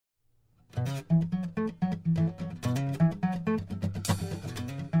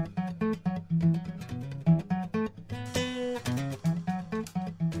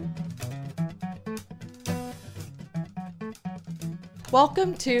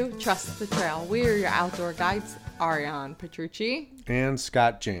Welcome to Trust the Trail. We are your outdoor guides, Ariane Petrucci and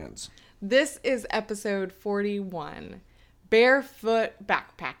Scott Jans. This is episode 41, Barefoot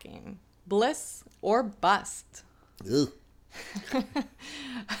Backpacking, Bliss or Bust. Ugh.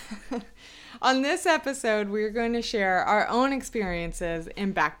 On this episode, we are going to share our own experiences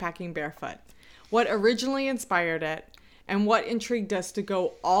in backpacking barefoot, what originally inspired it, and what intrigued us to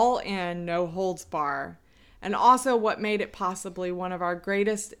go all in, no holds bar, and also what made it possibly one of our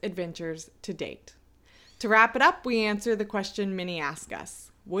greatest adventures to date. To wrap it up, we answer the question many ask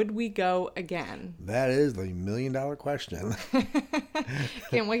us. Would we go again? That is the $1 million question.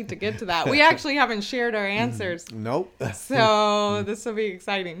 Can't wait to get to that. We actually haven't shared our answers. Nope. So this will be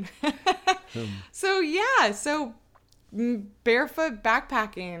exciting. So barefoot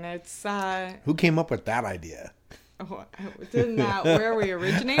backpacking. It's Who came up with that idea? Isn't that where we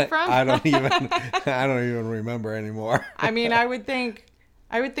originate from? I don't even remember anymore. I mean, I would think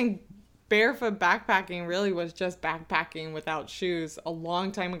barefoot backpacking really was just backpacking without shoes a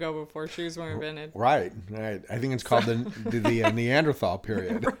long time ago before shoes were invented. Right. I think it's called the Neanderthal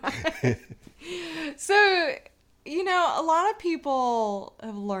period. Right. So, a lot of people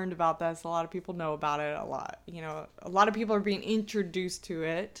have learned about this. A lot of people know about it a lot. A lot of people are being introduced to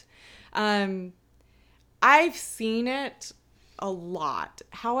it. I've seen it a lot.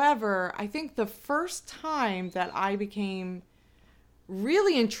 However, I think the first time that I became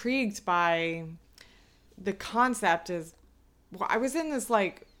really intrigued by the concept is, I was in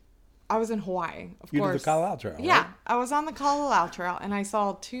Hawaii, of course. You did the Kalalau Trail, right? Yeah, I was on the Kalalau Trail, and I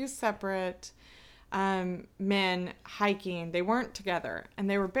saw two separate men hiking. They weren't together, and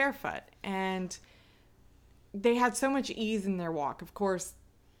they were barefoot, and they had so much ease in their walk. Of course,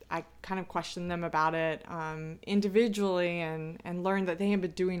 I kind of questioned them about it individually and learned that they had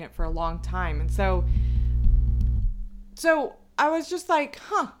been doing it for a long time. And so I was just like,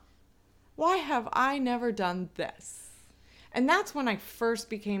 why have I never done this? And that's when I first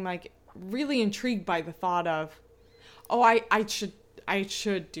became really intrigued by the thought of, I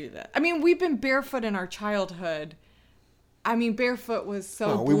should do that. I mean, we've been barefoot in our childhood. I mean, barefoot was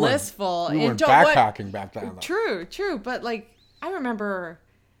so blissful. We weren't backpacking back then. True. But I remember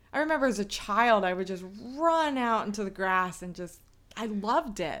as a child, I would just run out into the grass and I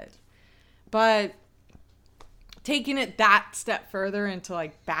loved it. But taking it that step further into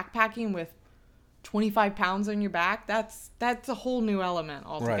backpacking with 25 pounds on your back, that's a whole new element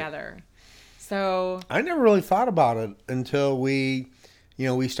altogether. Right. So I never really thought about it until we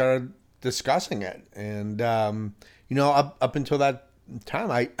started discussing it. And, up until that time,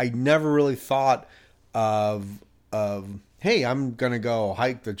 I never really thought of hey, I'm going to go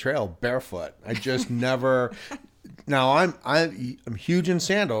hike the trail barefoot. I just never. Now, I'm huge in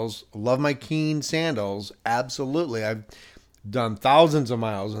sandals. Love my Keen sandals. Absolutely. I've done thousands of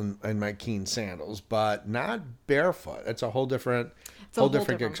miles in my Keen sandals, but not barefoot. It's a whole different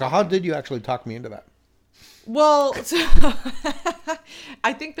gig. So how did you actually talk me into that? Well,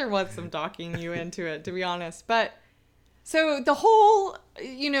 I think there was some talking you into it, to be honest. But so the whole,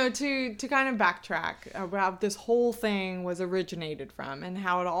 to kind of backtrack about this whole thing was originated from and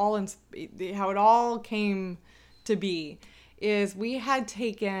how it all came to be is we had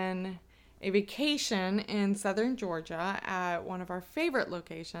taken a vacation in southern Georgia at one of our favorite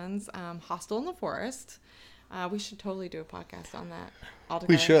locations, Hostel in the Forest. We should totally do a podcast on that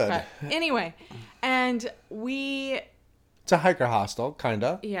altogether. We should. But anyway, and it's a hiker hostel, kind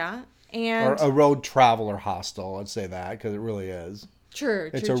of. Yeah. Or a road traveler hostel, let's say that, because it really is.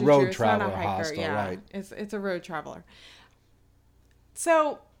 It's a road traveler hostel, right? It's a road traveler.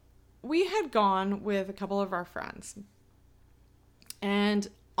 So we had gone with a couple of our friends. And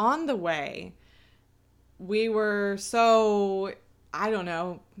on the way, we were I don't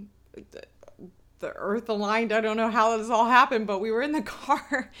know, the earth aligned. I don't know how this all happened, but we were in the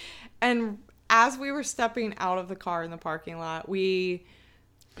car. And as we were stepping out of the car in the parking lot,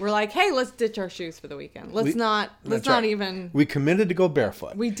 we're like, hey, let's ditch our shoes for the weekend. Let's not even. We committed to go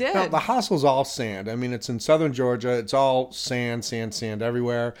barefoot. We did. Now, the hostel's all sand. I mean, it's in southern Georgia. It's all sand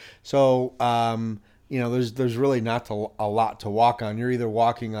everywhere. So, there's really not a lot to walk on. You're either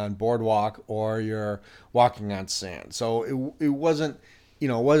walking on boardwalk or you're walking on sand. So it wasn't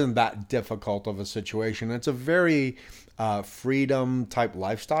that difficult of a situation. It's a very freedom type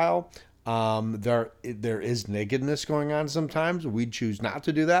lifestyle. There is nakedness going on sometimes. We choose not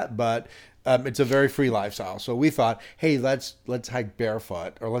to do that, but it's a very free lifestyle. So we thought, hey, let's hike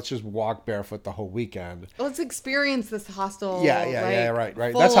barefoot, or let's just walk barefoot the whole weekend. Let's experience this hostel. Yeah, right.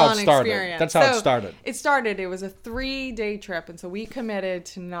 That's how it started. It was a 3-day trip, and so we committed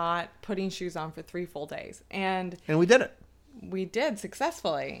to not putting shoes on for 3 full days, and we did it. we did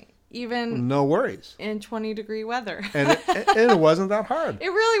successfully, even No worries. in 20-degree weather. And it wasn't that hard. It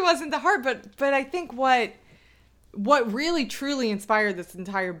really wasn't that hard, but I think what really truly inspired this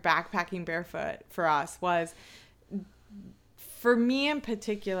entire backpacking barefoot for us was, for me in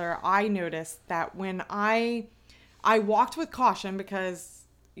particular, I noticed that when I walked with caution, because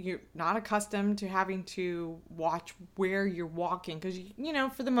you're not accustomed to having to watch where you're walking, because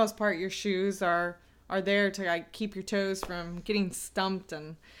for the most part your shoes are there to like keep your toes from getting stumped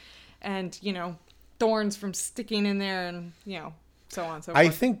and thorns from sticking in there, and so on and so forth. I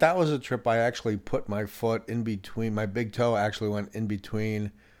think that was a trip I actually put my foot in between. My big toe actually went in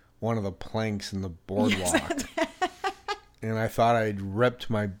between one of the planks in the boardwalk. And I thought I'd ripped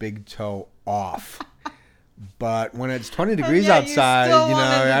my big toe off. But when it's 20 degrees outside,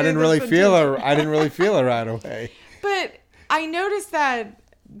 I didn't really feel it. I didn't really feel it right away. But I noticed that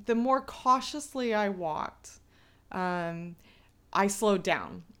the more cautiously I walked, I slowed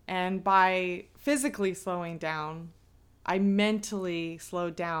down. And by physically slowing down, I mentally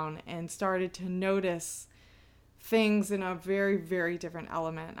slowed down and started to notice things in a very, very different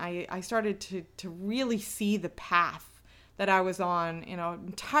element. I started to really see the path that I was on in an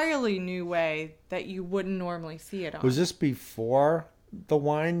entirely new way that you wouldn't normally see it on. Was this before the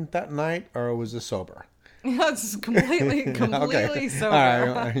wine that night, or was this sober? It's completely Okay. sober.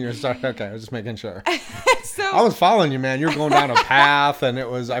 All right, you're sorry. Okay, I was just making sure. So I was following you, man. You're going down a path, and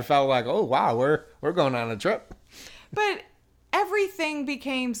I felt like, oh wow, we're going on a trip. But everything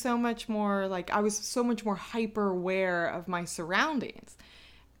became so much more like, I was so much more hyper aware of my surroundings,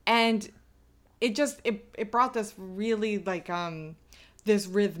 and it brought this really like this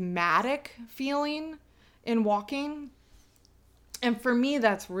rhythmic feeling in walking. And for me,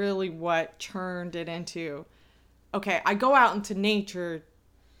 that's really what churned it into, okay, I go out into nature.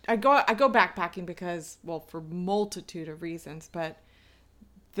 I go backpacking because, well, for multitude of reasons, but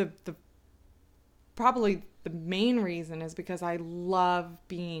the probably the main reason is because I love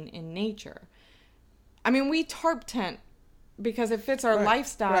being in nature. I mean, we tarp tent because it fits our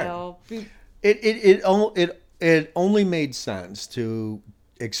lifestyle. Right. It only made sense to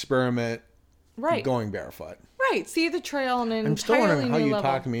experiment going barefoot. Right. See the trail and I'm still wondering how you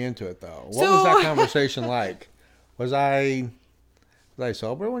talked me into it, though. What was that conversation like? Was I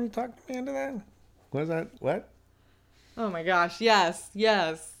sober when you talked me into that? Was that what? Oh my gosh! Yes.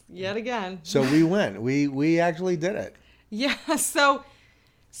 Yet again. So we went. We actually did it. Yeah. So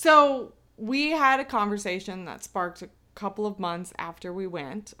we had a conversation that sparked a couple of months after we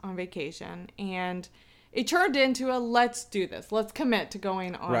went on vacation, and it turned into a let's do this. Let's commit to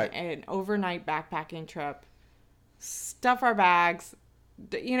going on an overnight backpacking trip. Stuff our bags,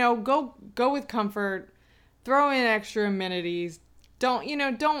 go with comfort, throw in extra amenities.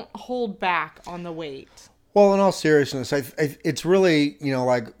 Don't hold back on the weight. Well, in all seriousness, it's really,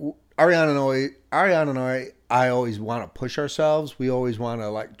 like Ariana and I always want to push ourselves. We always want to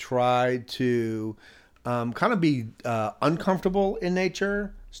like try to kind of be uncomfortable in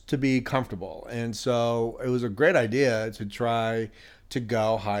nature to be comfortable. And so it was a great idea to try to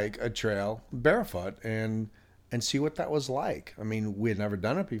go hike a trail barefoot and see what that was like. I mean, we had never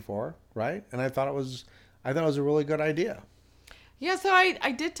done it before, right? And I thought it was a really good idea. Yeah, so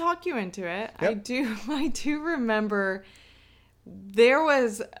I did talk you into it. Yep. I do remember there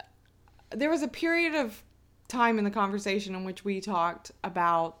was a period of time in the conversation in which we talked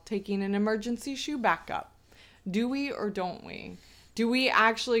about taking an emergency shoe backup. Do we or don't we? Do we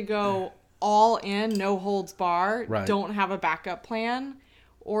actually go all in, no holds bar, don't have a backup plan?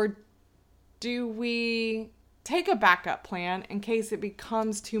 Or do we take a backup plan in case it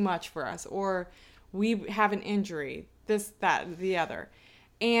becomes too much for us, or we have an injury, this, that, the other?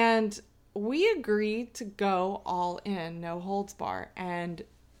 And we agreed to go all in, no holds bar, and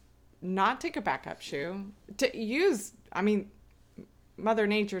not take a backup shoe. To use, I mean, Mother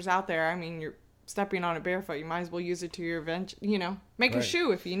Nature's out there. I mean, you're stepping on it barefoot. You might as well use it to your advantage, make a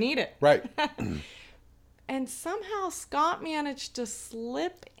shoe if you need it. Right. And somehow Scott managed to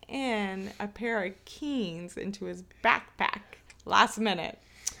slip in a pair of Keens into his backpack last minute.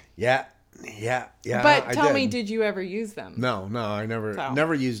 Yeah. But tell me, did you ever use them? No, I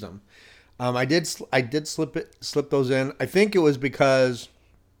never used them. I did slip those in. I think it was because,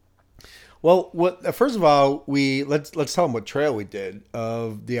 well, first of all, let's tell them what trail we did.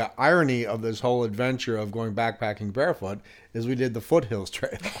 Of the irony of this whole adventure of going backpacking barefoot is we did the Foothills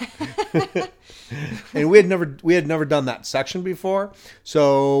Trail. And we had never done that section before.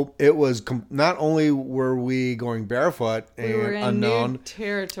 So it was not only were we going barefoot and we were in unknown new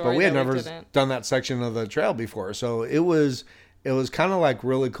territory, but we had never done that section of the trail before. So it was kind of like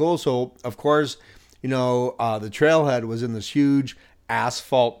really cool. So of course the trailhead was in this huge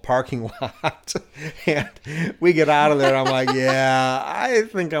asphalt parking lot. And we get out of there, and I'm like, yeah, I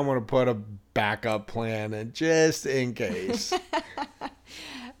think I'm going to put a backup plan in just in case.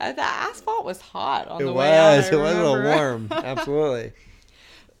 The asphalt was hot on the way out. It was a little warm. Absolutely.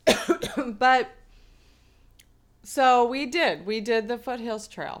 But so we did the Foothills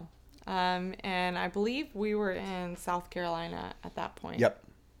Trail. And I believe we were in South Carolina at that point. Yep.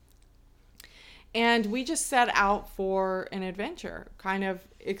 And we just set out for an adventure, kind of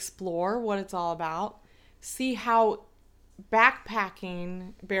explore what it's all about, see how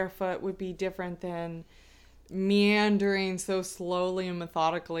backpacking barefoot would be different than meandering so slowly and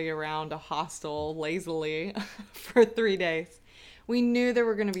methodically around a hostel lazily for 3 days. We knew there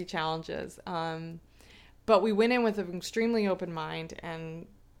were going to be challenges, but we went in with an extremely open mind, and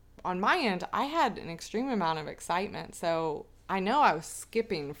on my end, I had an extreme amount of excitement. So I know I was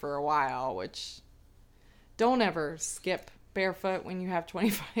skipping for a while, which don't ever skip barefoot when you have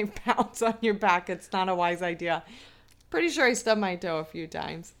 25 pounds on your back. It's not a wise idea. Pretty sure I stubbed my toe a few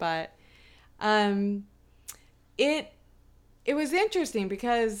times, but it was interesting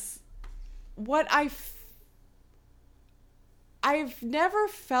because I've never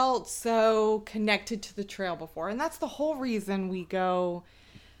felt so connected to the trail before, and that's the whole reason we go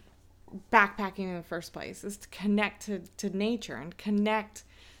backpacking in the first place, is to connect to nature and connect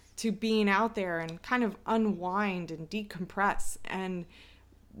to being out there and kind of unwind and decompress. And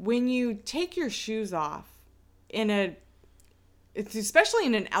when you take your shoes off it's especially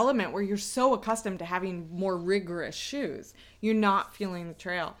in an element where you're so accustomed to having more rigorous shoes, you're not feeling the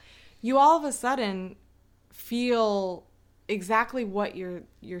trail. You all of a sudden feel exactly what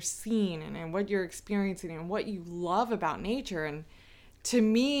you're seeing and what you're experiencing and what you love about nature. And to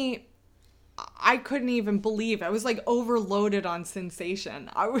me, I couldn't even believe. I was like overloaded on sensation.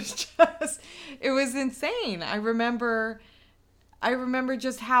 It was insane. I remember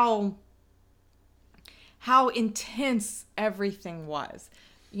just how intense everything was.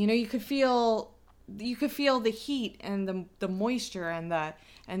 You could feel the heat and the moisture and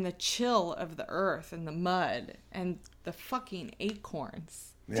the chill of the earth and the mud and the fucking acorns.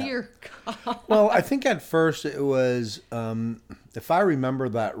 Yeah. Dear God. Well, I think at first it was, if I remember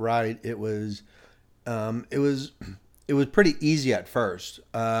that right, it was pretty easy at first.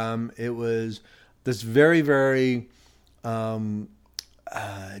 It was this very, very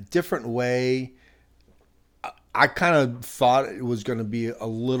different way. I kind of thought it was going to be a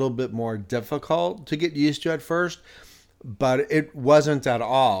little bit more difficult to get used to at first, but it wasn't at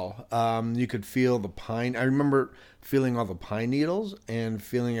all. You could feel the pine. I remember feeling all the pine needles and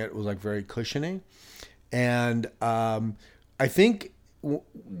feeling it was like very cushiony. And I think,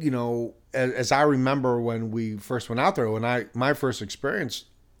 as I remember when we first went out there, my first experience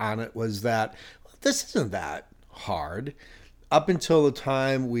on it was that this isn't that hard. Up until the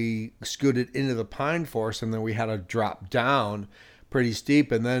time we scooted into the pine forest, and then we had to drop down pretty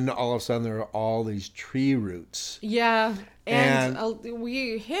steep, and then all of a sudden there are all these tree roots. Yeah, and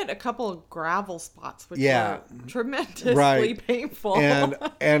we hit a couple of gravel spots, which were tremendously painful. And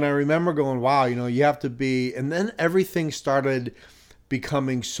I remember going, wow, you have to be, and then everything started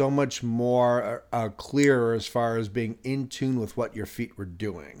becoming so much more clearer as far as being in tune with what your feet were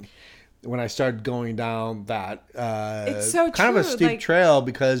doing. When I started going down that it's so kind of a steep trail,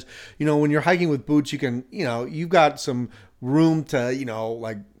 because when you're hiking with boots, you can you've got some room to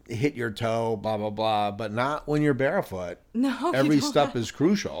hit your toe, blah blah blah, but not when you're barefoot. No, every step is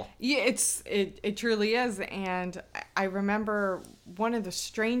crucial. Yeah, it truly is. And I remember one of the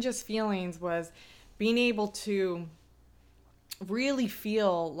strangest feelings was being able to really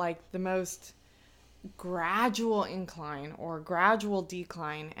feel like the most gradual incline or gradual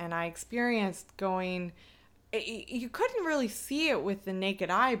decline. And I experienced going, you couldn't really see it with the naked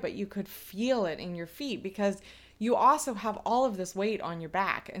eye, but you could feel it in your feet, because you also have all of this weight on your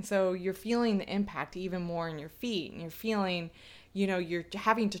back. And so you're feeling the impact even more in your feet, and you're feeling, you're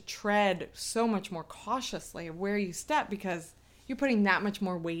having to tread so much more cautiously where you step, because you're putting that much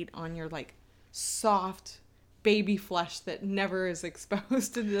more weight on your soft baby flesh that never is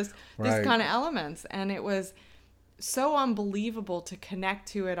exposed to this kind of elements. And it was so unbelievable to connect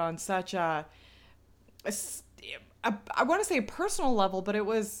to it on such I want to say a personal level, but it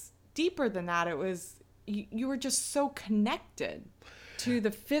was deeper than that. It was, you were just so connected to the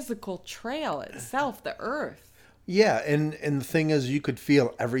physical trail itself, the earth. Yeah. And the thing is, you could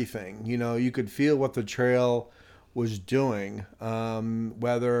feel everything, you could feel what the trail was doing,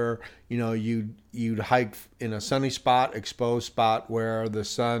 whether you'd hike in a sunny spot, exposed spot where the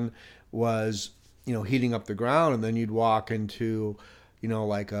sun was heating up the ground, and then you'd walk into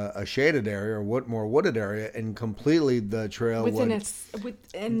like a shaded area or more wooded area, and completely the trail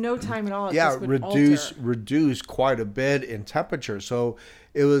in no time at all. It yeah, just would alter. reduce quite a bit in temperature. So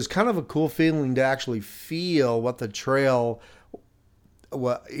it was kind of a cool feeling to actually feel what the trail,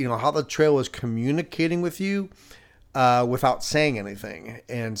 how the trail was communicating with you without saying anything.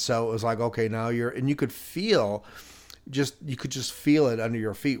 And so it was like, okay, now you could feel you could just feel it under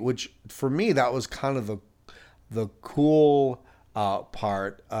your feet, which for me, that was kind of the cool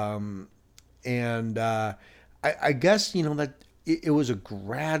part. I guess, that it was a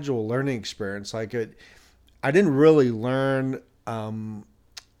gradual learning experience. Like I didn't really learn,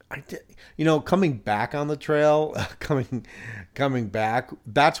 coming back on the trail, coming back,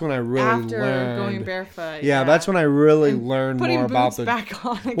 that's when I really After learned. going barefoot. Yeah, that's when I really learned putting more about boots the back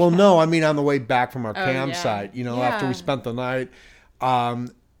on again. Well, no, I mean on the way back from our campsite, Yeah. after we spent the night, and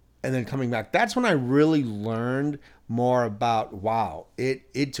then coming back. That's when I really learned more about, wow,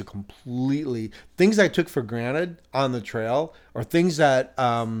 it's a completely, things I took for granted on the trail, or things that,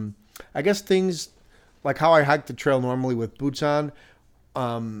 I guess things like how I hike the trail normally with boots on,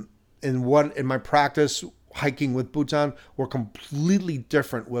 in my practice hiking with boots on were completely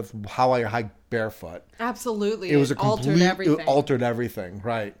different with how I hike barefoot. Absolutely. It was altered everything. It altered everything,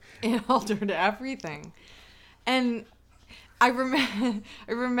 right? It altered everything. And I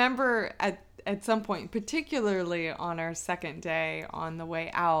remember at some point, particularly on our second day on the way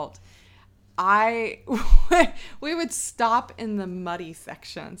out, we would stop in the muddy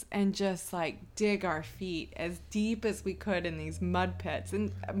sections and just like dig our feet as deep as we could in these mud pits.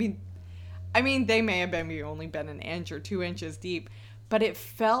 And I mean, they may have only been an inch or 2 inches deep, but it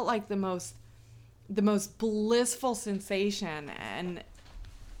felt like the most blissful sensation. And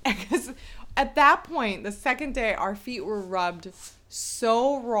because at that point, the second day, our feet were rubbed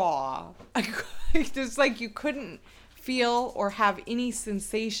so raw, just like you couldn't feel or have any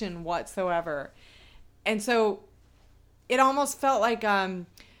sensation whatsoever. And so it almost felt like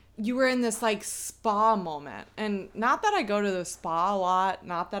you were in this like spa moment. And not that I go to the spa a lot,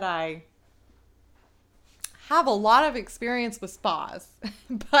 not that I have a lot of experience with spas,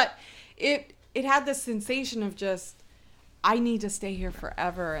 but it had this sensation of just, I need to stay here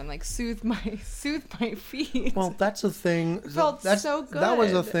forever and like soothe my feet. Well, that's the thing. It felt so good. That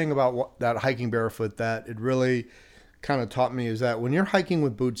was the thing about that hiking barefoot that it really kind of taught me, is that when you're hiking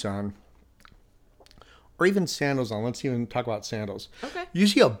with boots on, or even sandals on, let's even talk about sandals. Okay. You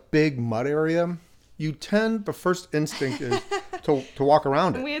see a big mud area, the first instinct is to walk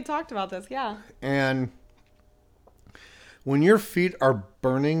around it. We had talked about this, yeah. And when your feet are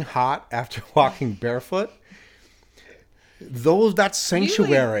burning hot after walking barefoot, that's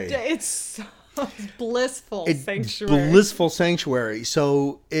sanctuary. It's so blissful sanctuary. Blissful sanctuary.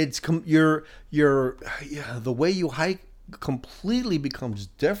 So it's the way you hike completely becomes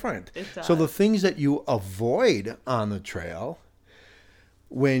different. It does. So the things that you avoid on the trail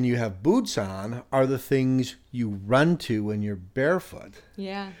when you have boots on are the things you run to when you're barefoot.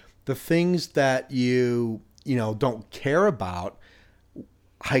 Yeah. The things that you don't care about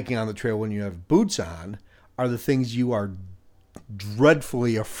hiking on the trail when you have boots on are the things you are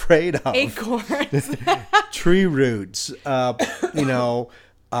dreadfully afraid of. Acorns. Tree roots,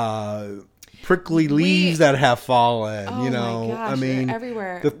 prickly leaves that have fallen, Oh my gosh, they're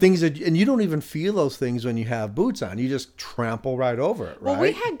everywhere. The things and you don't even feel those things when you have boots on. You just trample right over it, right? Well,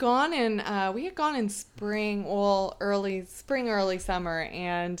 we had gone in spring, early summer,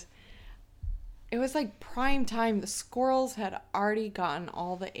 and it was like prime time. The squirrels had already gotten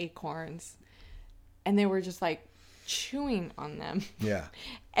all the acorns, and they were just like chewing on them. Yeah.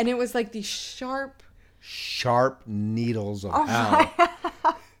 And it was like these sharp needles of hell.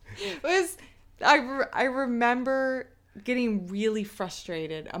 It was. I remember getting really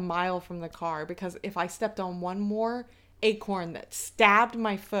frustrated a mile from the car because if I stepped on one more acorn that stabbed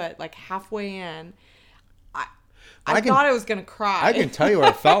my foot like halfway in, I thought I was going to cry. I can tell you what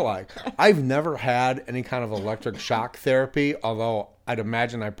it felt like. I've never had any kind of electric shock therapy, although I'd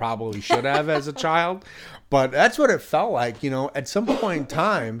imagine I probably should have as a child. But that's what it felt like. At some point in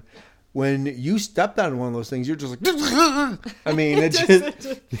time, when you stepped on one of those things, you're just like, I mean,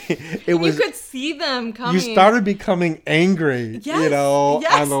 it was. You could see them coming. You started becoming angry, yes.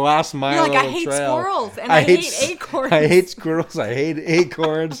 on the last mile You're like, of I the hate trail. Squirrels and I hate acorns. I hate squirrels. I hate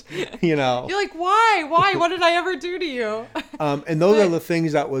acorns. You're like, why? What did I ever do to you? And those are the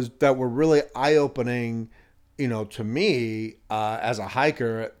things that were really eye opening, to me as a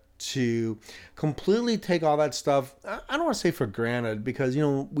hiker, to completely take all that stuff, I don't want to say for granted, because,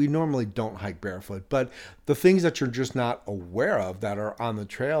 we normally don't hike barefoot, but the things that you're just not aware of that are on the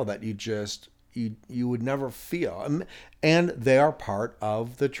trail that you just you would never feel. And they are part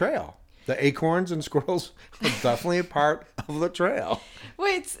of the trail. The acorns and squirrels are definitely a part of the trail.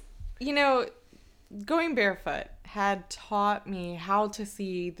 Well, it's, going barefoot had taught me how to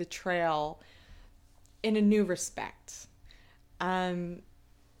see the trail in a new respect. And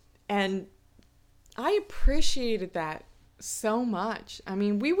I appreciated that so much. I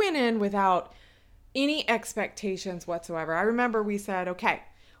mean, we went in without any expectations whatsoever. I remember we said, okay,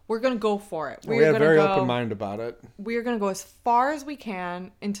 we're going to go for it. We had a very open mind about it. We're going to go as far as we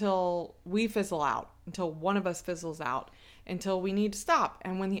can until we fizzle out, until one of us fizzles out, until we need to stop.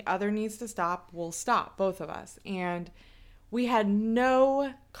 And when the other needs to stop, we'll stop, both of us. And we had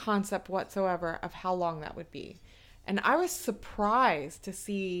no concept whatsoever of how long that would be. And I was surprised to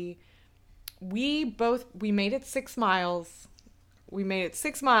see we made it 6 miles. We made it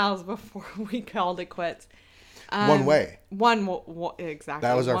 6 miles before we called it quits. One way. Exactly.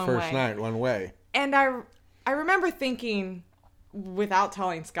 That was our first night, one way. And I remember thinking, without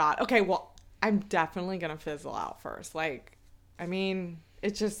telling Scott, okay, well, I'm definitely going to fizzle out first. Like, I mean,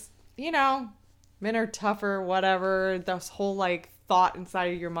 it's just, men are tougher, whatever. This whole, thought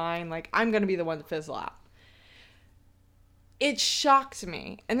inside of your mind, I'm going to be the one to fizzle out. It shocked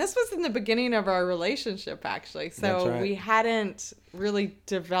me. And this was in the beginning of our relationship, actually. So That's right. We hadn't really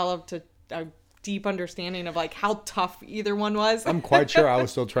developed a deep understanding of how tough either one was. I'm quite sure I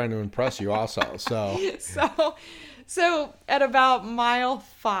was still trying to impress you also. So at about mile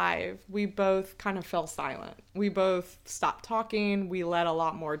 5, we both kind of fell silent. We both stopped talking. We let a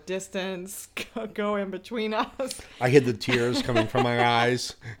lot more distance go in between us. I hid the tears coming from my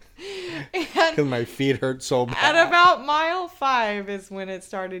eyes because my feet hurt so bad. At about mile 5 is when it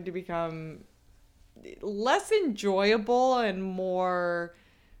started to become less enjoyable and more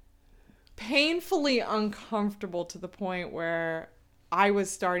painfully uncomfortable, to the point where I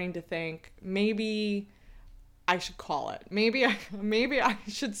was starting to think maybe I should call it. Maybe I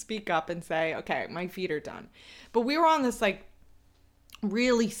should speak up and say, okay, my feet are done. But we were on this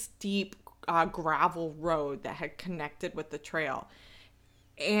really steep gravel road that had connected with the trail.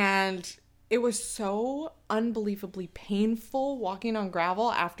 And it was so unbelievably painful walking on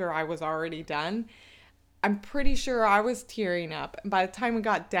gravel after I was already done. I'm pretty sure I was tearing up. And by the time we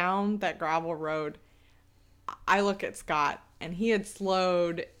got down that gravel road, I look at Scott and he had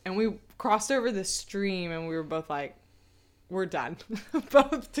slowed, and we crossed over the stream, and we were both like, we're done.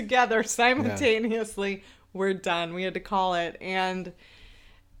 Both together simultaneously, yeah. We're done. We had to call it. And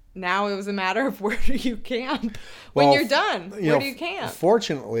now it was a matter of where do you camp when you're done? Where do you camp?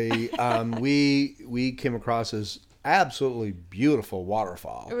 Fortunately, we came across this absolutely beautiful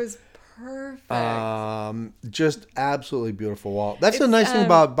waterfall. It was perfect. Just absolutely beautiful wall. That's the nice thing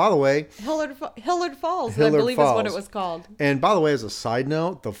about, by the way, Hillard Falls, I believe is what it was called. And by the way, as a side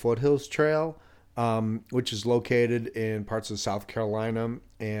note, the Foothills Trail, which is located in parts of South Carolina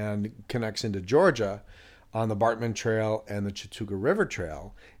and connects into Georgia on the Bartman Trail and the Chattooga River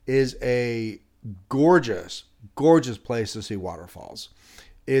Trail, is a gorgeous, gorgeous place to see waterfalls.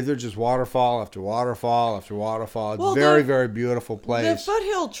 Either just waterfall after waterfall after waterfall. It's very, very beautiful place. The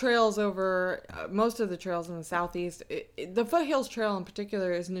foothill trails over most of the trails in the southeast, the Foothills Trail in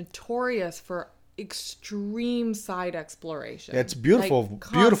particular is notorious for extreme side exploration. It's beautiful,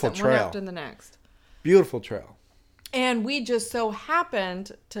 beautiful trail. One after the next. Beautiful trail. And we just so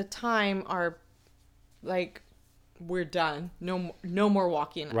happened to time our, we're done. No more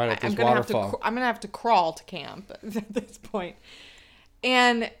walking. Right at this waterfall. I'm gonna have to crawl to camp at this point.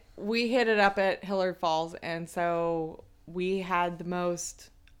 And we hit it up at Hillard Falls, and so we had the most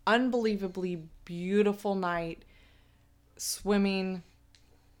unbelievably beautiful night swimming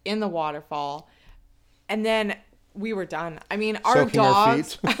in the waterfall. And then we were done. I mean, our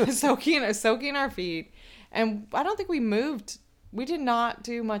dogs soaking our feet. And I don't think we moved. We did not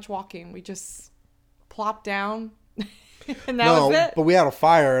do much walking. We just plopped down. And that was it. But we had a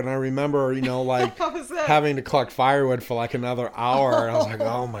fire, and I remember, having to collect firewood for another hour. And I was like,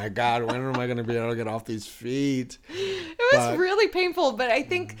 oh my God, when am I going to be able to get off these feet? It was really painful, but I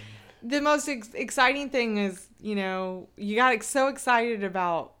think the most exciting thing is, you got so excited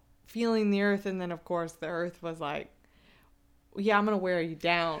about feeling the earth, and then of course the earth was like, yeah, I'm going to wear you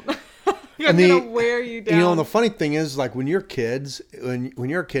down. I'm going to wear you down. And the funny thing is, when you're kids, when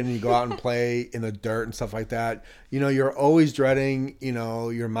you're a kid and you go out and play in the dirt and stuff like that, you're always dreading,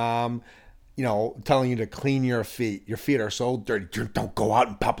 your mom, telling you to clean your feet. Your feet are so dirty. Don't go out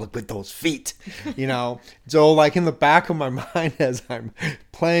in public with those feet. So like in the back of my mind as I'm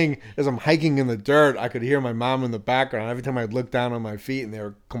hiking in the dirt, I could hear my mom in the background. Every time I'd look down on my feet and they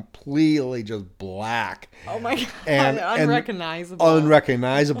were completely just black. Oh my God. And unrecognizable.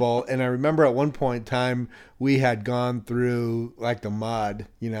 Unrecognizable. And I remember at one point in time, we had gone through like the mud,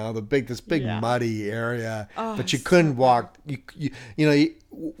 this big muddy area that you couldn't walk.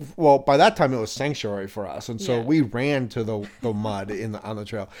 Well, by that time it was sanctuary for us, and so we ran to the mud on the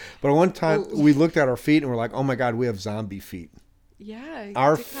trail. But one time we looked at our feet and we're like, "Oh my God, we have zombie feet." Yeah,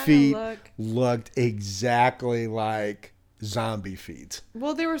 our feet looked exactly like zombie feet.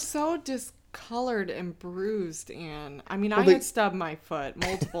 Well, they were so discolored and bruised, and I mean, I had stubbed my foot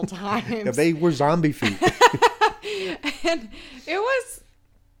multiple times. Yeah, they were zombie feet, and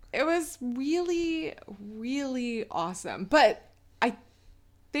it was really, really awesome. But I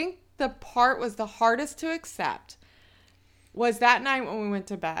think the part was the hardest to accept was that night when we went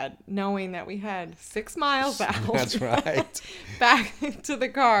to bed, knowing that we had 6 miles out. That's right. Back to the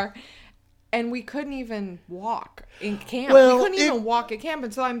car. And we couldn't even walk in camp. Well, we couldn't even walk at camp.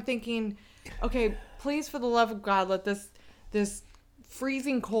 And so I'm thinking, okay, please, for the love of God, let this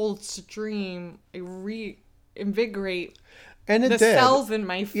freezing cold stream reinvigorate and the cells in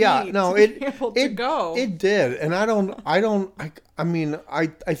my feet. Yeah, no, to be able to go. It did. And I mean, I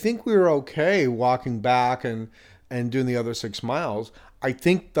think we were okay walking back and doing the other 6 miles. I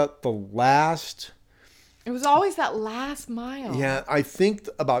think that it was always that last mile. Yeah, I think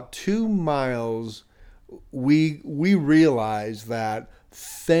about 2 miles, we realized that,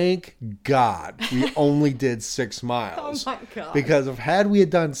 thank God, we only did 6 miles. Oh my God. Because had we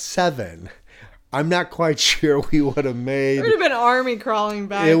done 7, I'm not quite sure we would have made. It would have been army crawling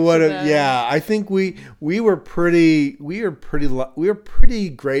back. It would have, yeah. I think we were pretty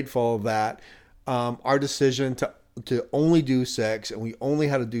grateful that our decision to only do 6, and we only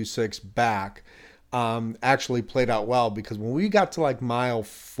had to do 6 back, actually played out well, because when we got to like mile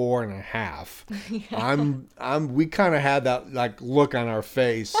 4.5, we kind of had that like look on our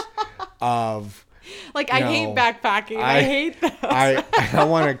face of like, I hate backpacking. I hate those. I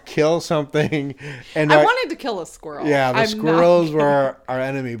want to kill something, and I wanted to kill a squirrel. Yeah, the squirrels were our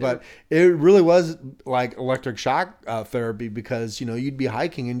enemy, but it really was like electric shock therapy, because you'd be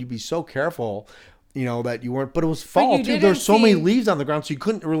hiking and you'd be so careful. That you weren't, but it was fall too. There's so many leaves on the ground, so you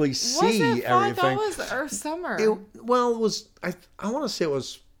couldn't really see everything. That was our summer. It was. I want to say it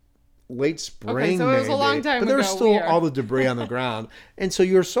was late spring. Okay, so it was a long time ago. But there's still all the debris on the ground, and so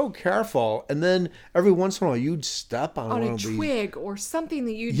you're so careful. And then every once in a while, you'd step on a twig or something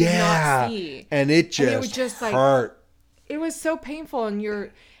that you did not see, and it would just hurt. It was so painful, and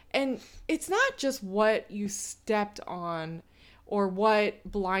it's not just what you stepped on or what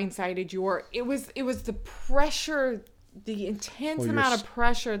blindsided you, or it was the pressure, the intense amount of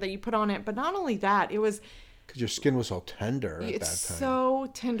pressure that you put on it. But not only that, it was because your skin was so tender at that time. It's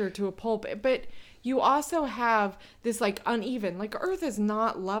so tender to a pulp. But you also have this like uneven, like earth is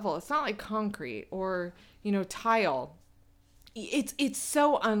not level. It's not like concrete or tile. It's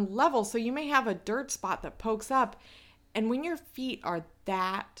so unlevel. So you may have a dirt spot that pokes up, and when your feet are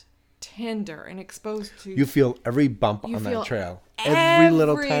that tender and exposed to, you feel every bump on that trail, every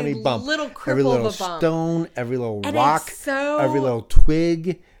little tiny bump, every little stone, every little rock, every little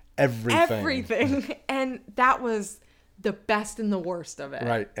twig, everything. And that was the best and the worst of it.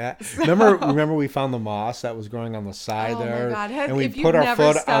 Right. Remember we found the moss that was growing on the side there, my God. And we put our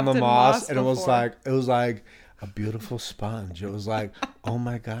foot on the moss and it was like a beautiful sponge. It was like, oh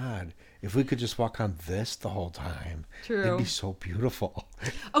my God, if we could just walk on this the whole time, it'd be so beautiful.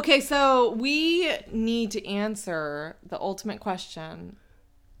 Okay, so we need to answer the ultimate question.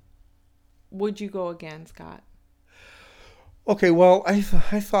 Would you go again, Scott? Okay, well, I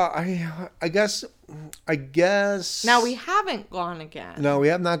guess. Now, we haven't gone again. No, we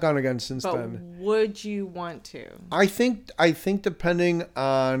have not gone again since then. Would you want to? I think depending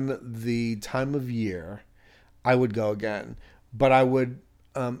on the time of year, I would go again. But I would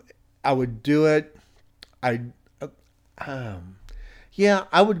do it. I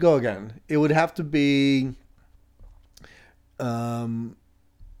would go again. It would have to be. I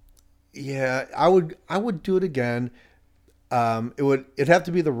would do it again. It'd have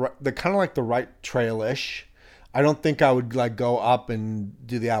to be the kind of like the right trail-ish. I don't think I would like go up and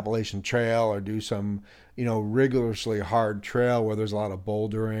do the Appalachian Trail or do some, rigorously hard trail where there's a lot of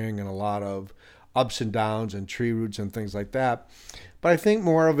bouldering and a lot of ups and downs and tree roots and things like that. But I think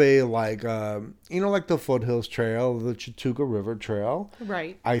more of a like, like the Foothills Trail, the Chattooga River Trail.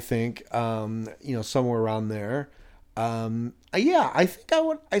 Right. I think, somewhere around there. Yeah, I think I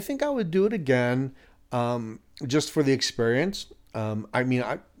would. I think I would do it again, just for the experience. I mean,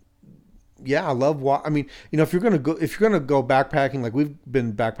 I love. I mean, if you're gonna go backpacking, like we've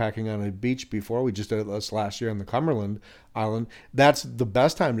been backpacking on a beach before. We just did it this last year on the Cumberland Island. That's the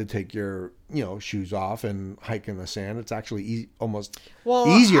best time to take your shoes off and hike in the sand. It's actually almost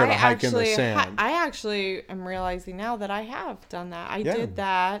easier to hike in the sand. I actually am realizing now that I have done that. I did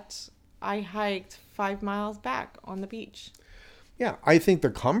that. I hiked 5 miles back on the beach. Yeah, I think the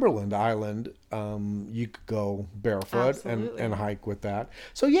Cumberland Island, you could go barefoot and hike with that.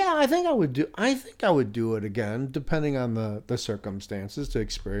 So yeah, I think I would do it again, depending on the circumstances, to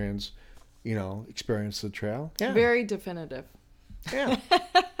experience the trail. Yeah. Very definitive. Yeah.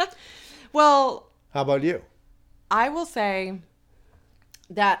 Well, how about you? I will say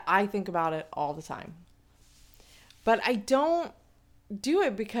that I think about it all the time, but I don't do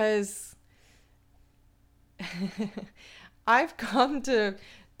it because I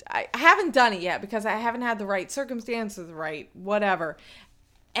haven't done it yet because I haven't had the right circumstances, right, whatever.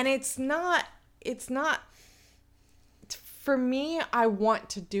 And it's not, for me, I want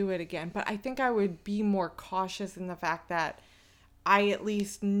to do it again, but I think I would be more cautious in the fact that I at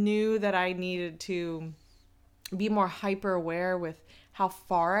least knew that I needed to be more hyper aware with how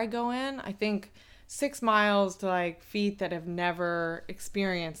far I go in. I think 6 miles to like feet that have never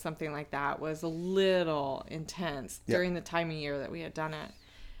experienced something like that was a little intense during the time of year that we had done it.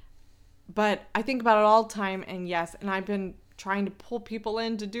 But I think about it all the time, and yes, and I've been trying to pull people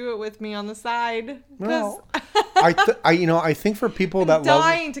in to do it with me on the side. Well, I think for people that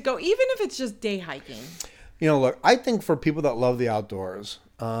dying to go, even if it's just day hiking. Look, I think for people that love the outdoors,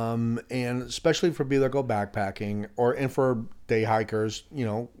 and especially for people that go backpacking and for day hikers,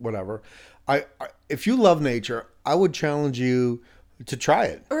 whatever. If you love nature, I would challenge you to try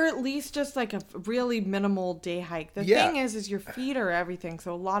it. Or at least just like a really minimal day hike. The thing is your feet are everything.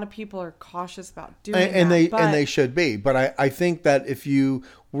 So a lot of people are cautious about doing that. And they should be. But I think that if you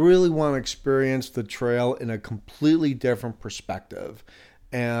really want to experience the trail in a completely different perspective,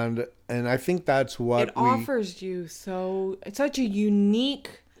 and I think that's what it offers you. So it's such a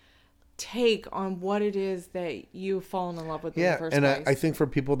unique take on what it is that you've fallen in love with in the first place. And I think for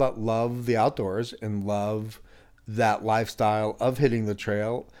people that love the outdoors and love that lifestyle of hitting the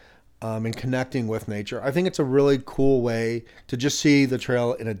trail and connecting with nature, I think it's a really cool way to just see the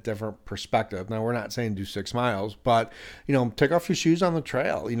trail in a different perspective. Now, we're not saying do 6 miles, but take off your shoes on the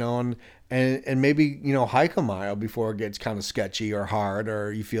trail, and maybe hike a mile before it gets kind of sketchy or hard,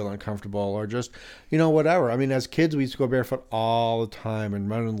 or you feel uncomfortable, or just whatever. I mean, as kids, we used to go barefoot all the time and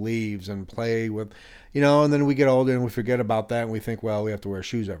run in leaves and play with, and then we get older and we forget about that, and we think, well, we have to wear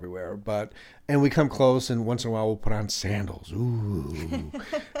shoes everywhere. And we come close, and once in a while we'll put on sandals. Ooh,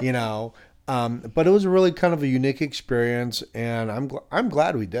 but it was really kind of a unique experience, and I'm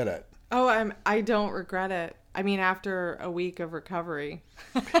glad we did it. Oh, I don't regret it. I mean, after a week of recovery.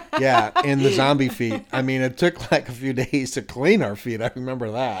 Yeah, and the zombie feet. I mean, it took like a few days to clean our feet. I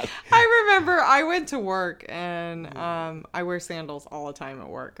remember that. I remember I went to work, and I wear sandals all the time at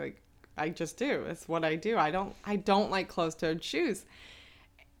work. Like, I just do. It's what I do. I don't like closed-toed shoes.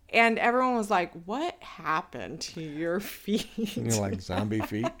 And everyone was like, what happened to your feet? You're like zombie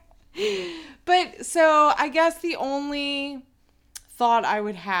feet. But so I guess the only thought I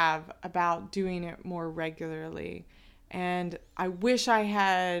would have about doing it more regularly, and I wish I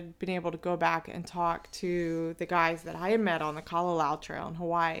had been able to go back and talk to the guys that I had met on the Kalalau Trail in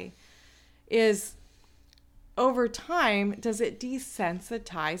Hawaii, is over time, does it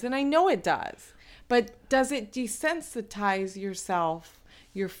desensitize? And I know it does, but does it desensitize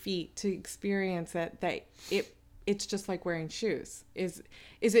your feet to experience it, that it's just like wearing shoes? Is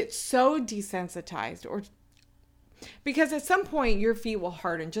it so desensitized, or because at some point your feet will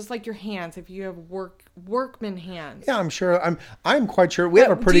harden, just like your hands if you have workman hands? Yeah, I'm sure. I'm quite sure we have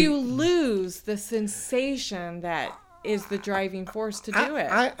a pretty. Do you lose the sensation that is the driving force to do it?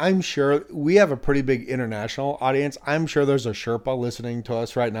 I'm sure we have a pretty big international audience. I'm sure there's a Sherpa listening to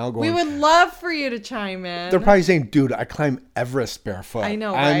us right now going, we would love for you to chime in. They're probably saying, dude, I climb Everest barefoot. I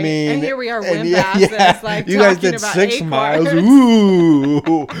know, right? I mean, and here we are, wimp like you guys did 6 miles.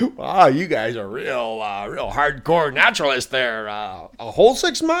 Ooh, wow, you guys are real hardcore naturalists there. A whole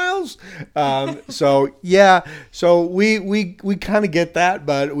 6 miles. So we kind of get that,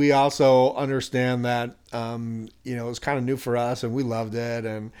 but we also understand that it was kind of new for us, and we loved it.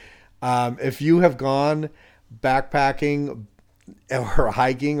 And if you have gone backpacking or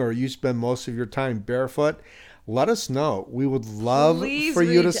hiking, or you spend most of your time barefoot, let us know. We would love Please for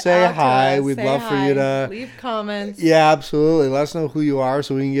you to reach say out to hi. us. We'd Say love for you to leave comments. Yeah, absolutely. Let us know who you are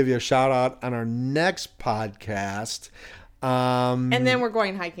so we can give you a shout out on our next podcast. And then we're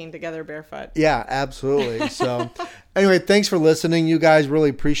going hiking together barefoot. Yeah, absolutely. So anyway, thanks for listening. You guys really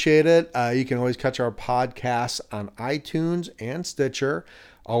appreciate it. You can always catch our podcasts on iTunes and Stitcher,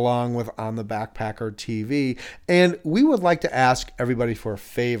 along with on the Backpacker TV. And we would like to ask everybody for a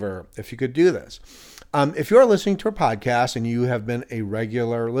favor, if you could do this. If you're listening to our podcast and you have been a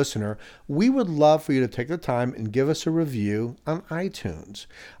regular listener, we would love for you to take the time and give us a review on iTunes.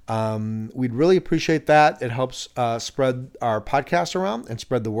 We'd really appreciate that. It helps spread our podcast around and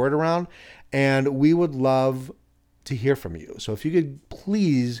spread the word around. And we would love to hear from you. So if you could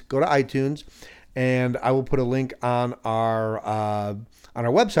please go to iTunes, and I will put a link on our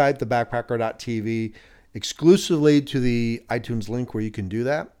website, thebackpacker.tv, exclusively to the iTunes link where you can do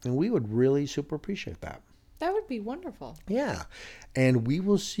that. And we would really super appreciate that. That would be wonderful. Yeah. And we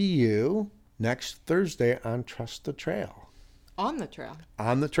will see you next Thursday on Trust the Trail. On the trail.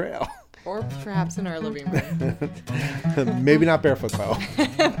 On the trail. Or perhaps in our living room. Maybe not barefoot, though.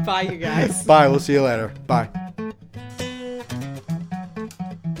 Bye, you guys. Bye. We'll see you later. Bye.